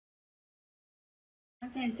チ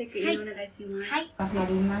ェックお願いします。はい、わか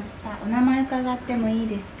りました。お名前伺ってもいい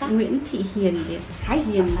ですか？Nguyễn Thị Hiềnです。はい、わ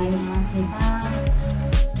かりました。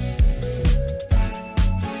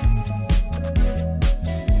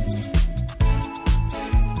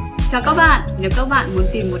Chào các bạn, nếu các bạn muốn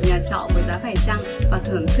tìm một nhà trọ với giá phải chăng và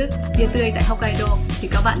thưởng thức bia tươi tại Hokkaido thì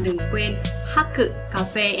các bạn đừng quên Haku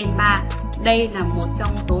Cafe+. Đây là một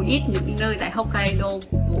trong số ít những nơi tại Hokkaido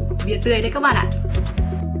phục vụ bia tươi đấy các bạn ạ.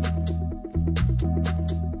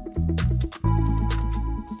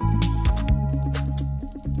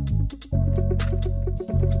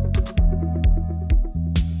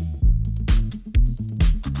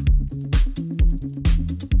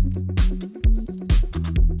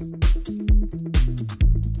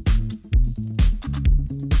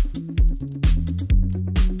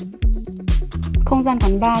 Không gian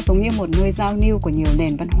quán bar giống như một nơi giao lưu của nhiều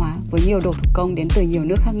nền văn hóa với nhiều đồ thủ công đến từ nhiều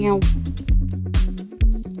nước khác nhau.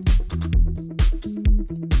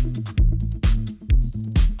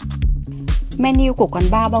 Menu của quán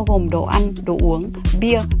bar bao gồm đồ ăn, đồ uống,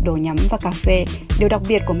 bia, đồ nhắm và cà phê. Điều đặc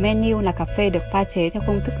biệt của menu là cà phê được pha chế theo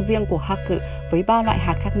công thức riêng của Haku với 3 loại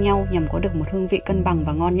hạt khác nhau nhằm có được một hương vị cân bằng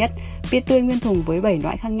và ngon nhất. Bia tươi nguyên thùng với 7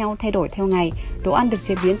 loại khác nhau thay đổi theo ngày. Đồ ăn được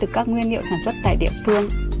chế biến từ các nguyên liệu sản xuất tại địa phương.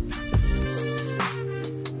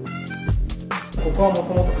 ここはもと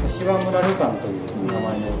もと柏村旅館という名前の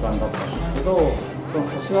旅館だったんですけど、その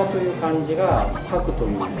柏という漢字が白というふう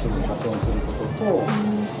に発音することと、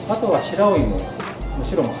あとは白老も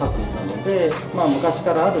白も白なので、昔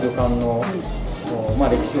からある旅館の、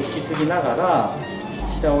歴史を引き継ぎながら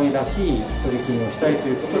白老らしい取り組みをしたいと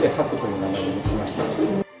いうことで白という名前にしました。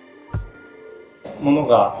もの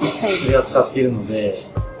が取り扱っているので、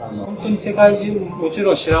本当に世界中もち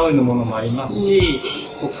ろん白老のものもありますし、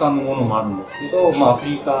国産のものもあるんですけど、アフ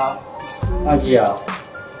リカ、アジア、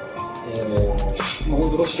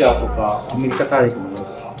ロシアとかアメリカ大陸のものと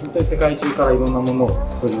か、本当に世界中からいろんなものを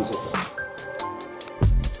取り寄せて。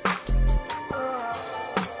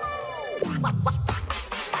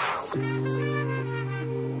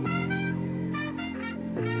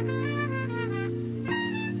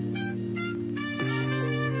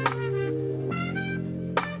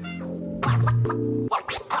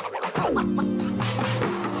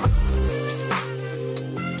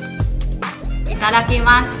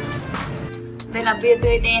Itadakimasu. Đây là bia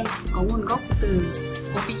tươi đen có nguồn gốc từ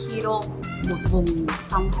Omachi, một vùng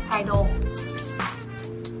trong Hokkaido.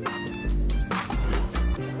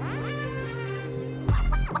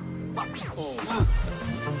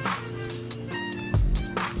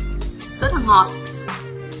 Rất là ngọt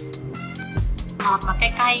và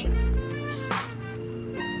cay cay.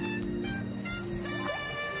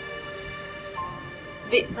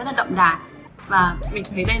 Vị rất là đậm đà và mình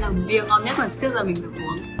thấy đây là một bia ngon nhất mà trước giờ mình được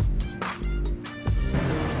uống.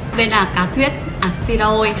 Đây là cá tuyết,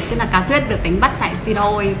 Shiraoi, tức là cá tuyết được đánh bắt tại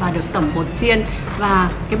Shiraoi và được tẩm bột chiên.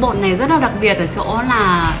 Và cái bột này rất là đặc biệt ở chỗ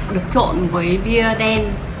là được trộn với bia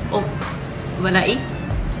đen vừa nãy.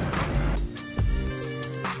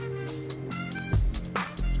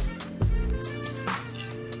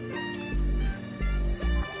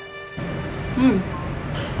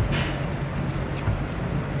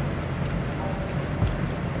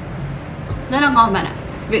 Rất là ngon bạn ạ,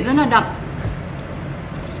 vị rất là đậm.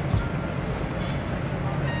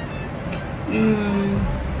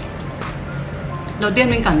 Đầu tiên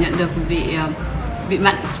mình cảm nhận được vị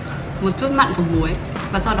mặn, một chút mặn của muối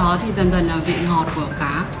và sau đó thì dần dần là vị ngọt của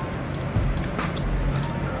cá.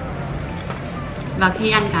 Và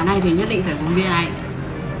khi ăn cá này thì nhất định phải uống bia này.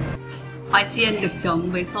 Khoai chiên được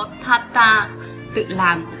chấm với sốt tartar tự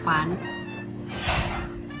làm của quán.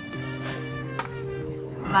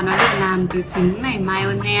 Và nó được làm từ trứng này,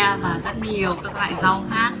 mayonnaise và rất nhiều các loại rau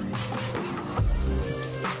khác.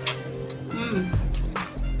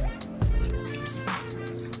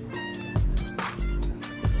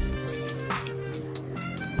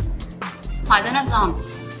 Khoai rất là giòn.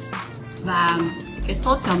 Và cái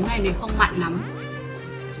sốt chấm này thì không mặn lắm.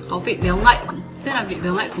 Có vị béo ngậy, tức là vị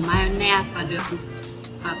béo ngậy của mayonnaise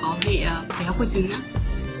và có vị béo của trứng nữa.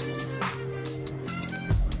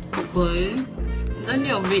 Cộng với rất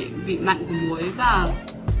nhiều vị mặn của muối và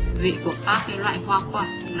vị của các cái loại hoa quả,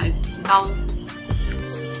 loại rau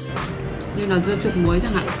như là dưa chuột muối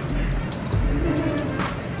chẳng hạn.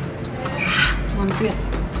 Ngon tuyệt.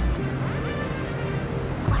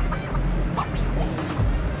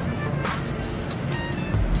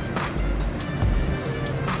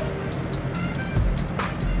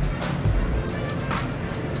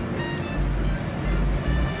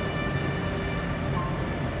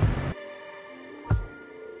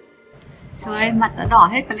 Trời ơi, mặt đã đỏ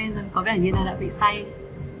hết cả lên rồi, có vẻ như là đã bị say.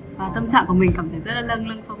 Và tâm trạng của mình cảm thấy rất là lâng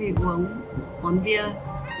lâng sau khi uống món bia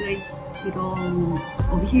tươi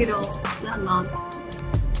Omachi rất là ngon.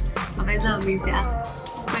 Và bây giờ mình sẽ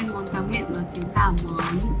quên món tráng miệng, đó chính là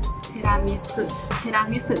món tiramisu.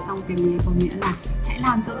 Tiramisu trong tiếng Ý có nghĩa là hãy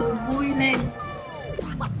làm cho tôi vui lên.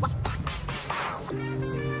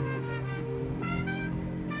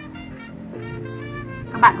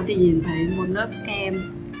 Các bạn có thể nhìn thấy một lớp kem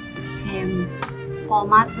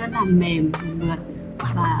format rất là mềm, mượt,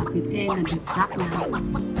 và phía trên là được rắc là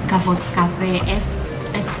cà phê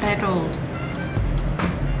espresso.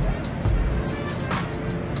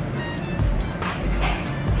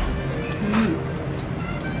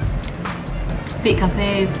 Vị cà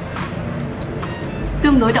phê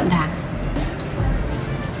tương đối đậm đà.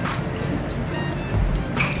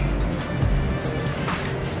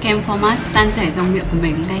 Kem format tan chảy trong miệng của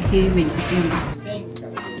mình ngay khi mình check in.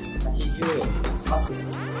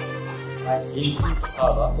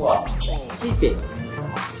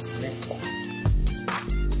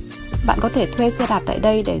 Bạn có thể thuê xe đạp tại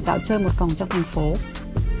đây để dạo chơi một vòng trong thành phố.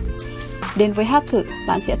 Đến với Haku,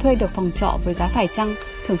 bạn sẽ thuê được phòng trọ với giá phải chăng,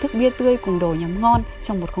 thưởng thức bia tươi cùng đồ nhắm ngon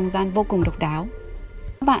trong một không gian vô cùng độc đáo.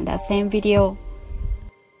 Các bạn đã xem video.